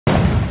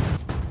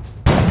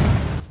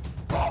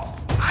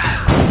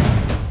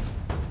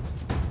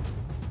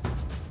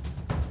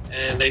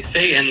they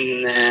say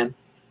in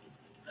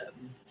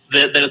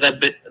there's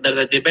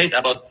a debate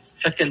about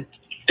 2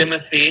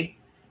 Timothy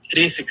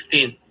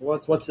 3:16.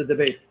 What's the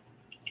debate?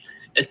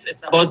 It's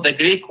about the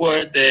Greek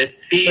word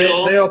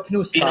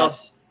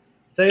theopneustos.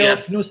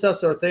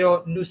 Theopneustos or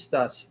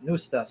theopneustos.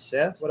 Neustos,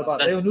 yeah? What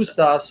about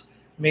theopneustos?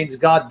 Means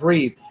God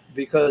breathed,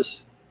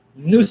 because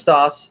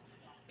pneustos,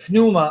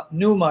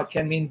 pneuma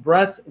can mean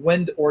breath,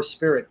 wind, or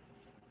spirit.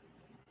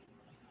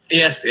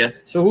 Yes,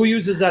 yes. So who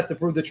uses that to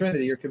prove the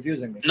Trinity? You're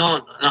confusing me.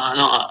 No,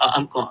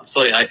 I'm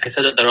sorry, I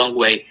said it the wrong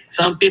way.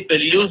 Some people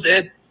use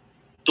it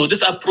to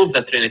disapprove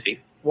the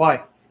Trinity.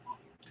 Why?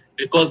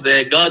 Because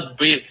God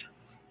breathed.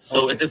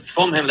 So Okay. it is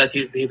from him that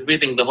he's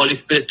breathing the Holy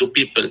Spirit to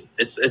people.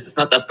 It's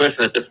not a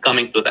person that is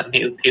coming to them.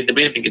 He's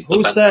breathing it to them.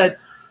 Who said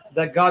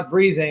that God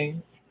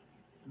breathing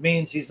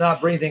means he's not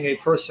breathing a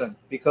person?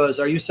 Because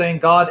are you saying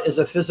God is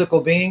a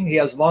physical being? He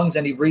has lungs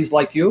and he breathes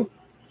like you?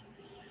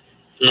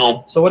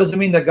 No. So what does it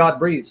mean that God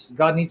breathes?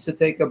 God needs to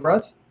take a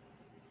breath?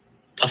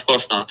 Of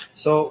course not.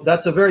 So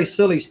that's a very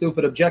silly,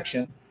 stupid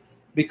objection,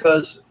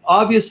 because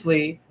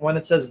obviously when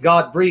it says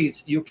God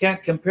breathes, you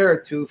can't compare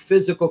it to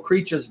physical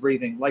creatures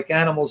breathing like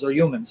animals or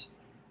humans,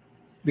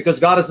 because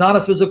God is not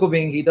a physical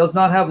being. He does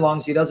not have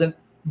lungs. He doesn't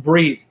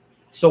breathe.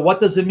 So what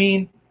does it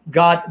mean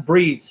God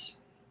breathes?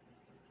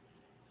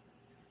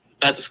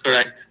 That is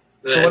correct.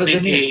 So what does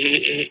it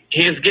mean?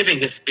 He is giving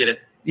his spirit.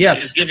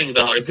 Yes. He's giving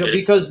the Holy Spirit.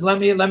 Because let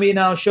me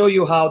now show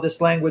you how this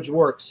language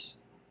works.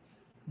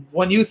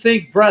 When you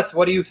think breath,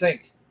 what do you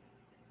think?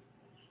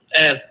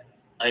 Air.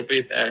 I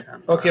breathe air.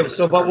 Okay,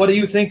 so but what do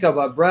you think of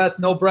a breath?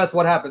 No breath,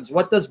 what happens?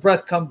 What does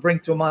breath bring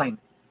to mind?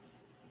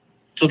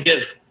 To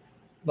give.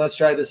 Let's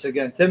try this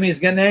again. Timmy is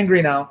getting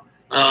angry now.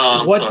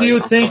 Oh, what do you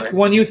think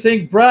when you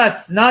think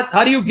breath? Not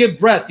how do you give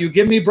breath? You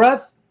give me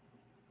breath?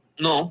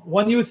 No.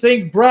 When you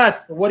think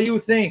breath, what do you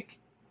think?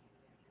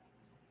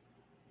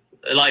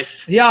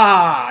 Life.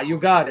 Yeah, you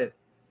got it.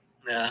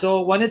 Yeah.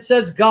 So when it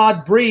says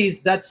God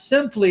breathes, that's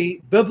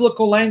simply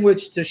biblical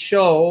language to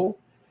show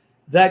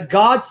that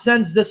God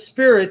sends the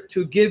Spirit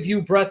to give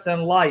you breath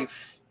and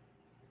life.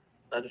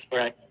 That is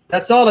correct.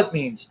 That's all it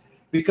means.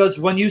 Because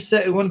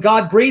when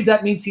God breathed,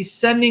 that means he's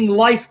sending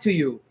life to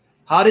you.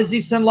 How does he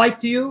send life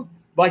to you?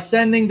 By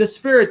sending the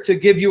Spirit to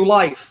give you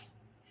life.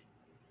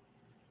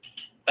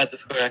 That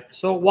is correct.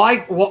 So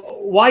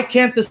why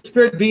can't the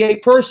Spirit be a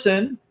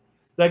person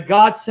that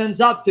God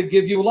sends out to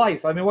give you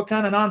life? I mean, what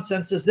kind of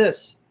nonsense is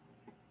this?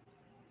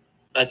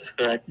 That is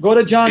correct. Go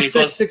to John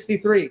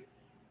 6:63.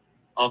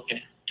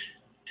 Okay.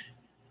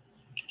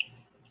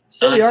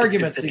 Silly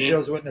arguments, these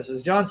Jehovah's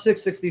Witnesses. John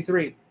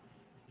 6:63.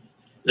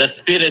 The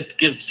Spirit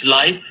gives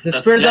life. The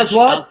Spirit does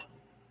what?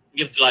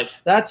 Gives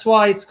life. That's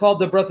why it's called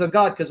the breath of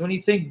God, because when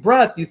you think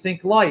breath, you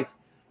think life.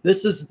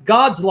 This is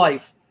God's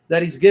life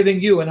that he's giving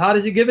you. And how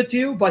does he give it to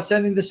you? By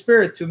sending the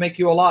Spirit to make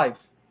you alive.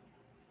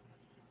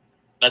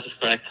 That is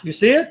correct. You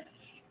see it?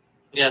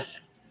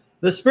 Yes.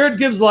 The Spirit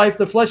gives life.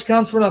 The flesh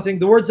counts for nothing.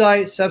 The words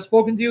I have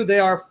spoken to you, they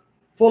are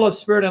full of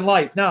Spirit and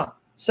life. Now,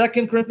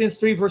 2 Corinthians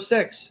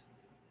 3:6.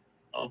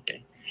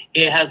 Okay.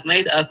 He has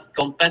made us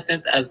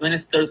competent as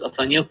ministers of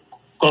a new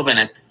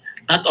covenant,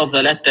 not of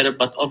the letter,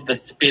 but of the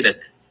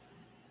Spirit.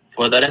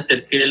 For the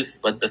letter kills,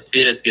 but the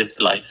Spirit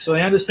gives life. So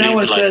you understand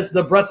when it says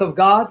the breath of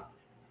God?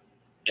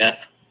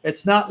 Yes.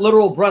 It's not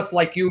literal breath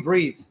like you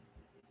breathe.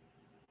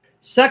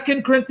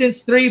 2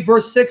 Corinthians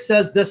 3:6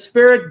 says the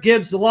Spirit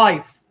gives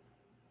life.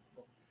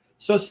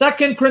 So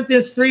 2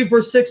 Corinthians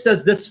 3:6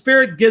 says the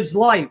Spirit gives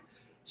life.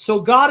 So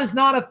God is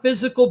not a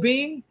physical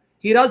being.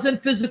 He doesn't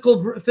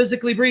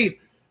physically breathe.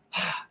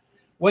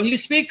 When you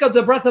speak of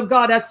the breath of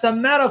God, that's a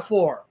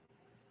metaphor.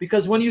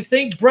 Because when you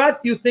think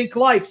breath, you think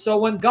life. So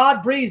when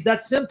God breathes,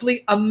 that's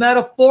simply a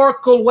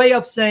metaphorical way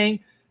of saying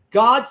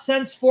God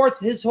sends forth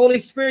his Holy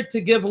Spirit to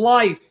give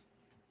life.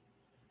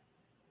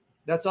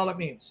 That's all it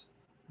means.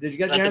 Did you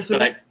get your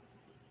answer?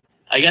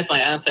 I get my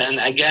answer. And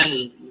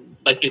again,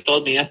 like you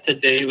told me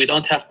yesterday, we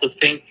don't have to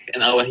think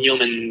in our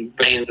human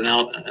brains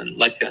and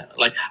like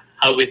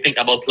how we think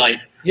about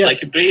life. Yes.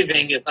 Like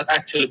breathing is not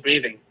actually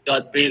breathing.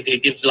 God breathes, he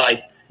gives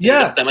life. Yeah.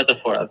 That's the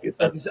metaphor, as you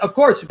said. Of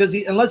course, because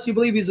unless you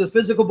believe he's a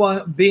physical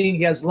being,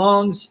 he has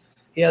lungs,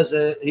 he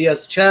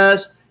has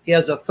chest, he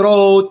has a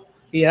throat,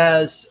 he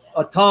has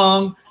a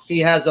tongue, he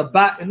has a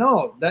back.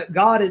 No, that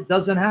God, it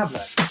doesn't have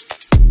that.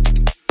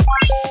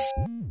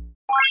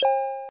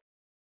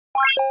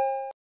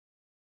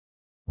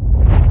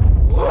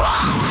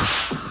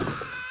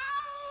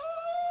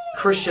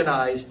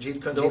 Christianized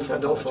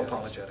JeetKuneDo for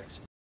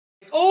apologetics.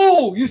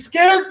 Oh, you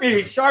scared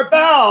me,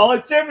 Charbel.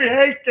 It's Timmy.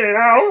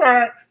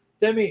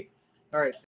 Timmy. All right.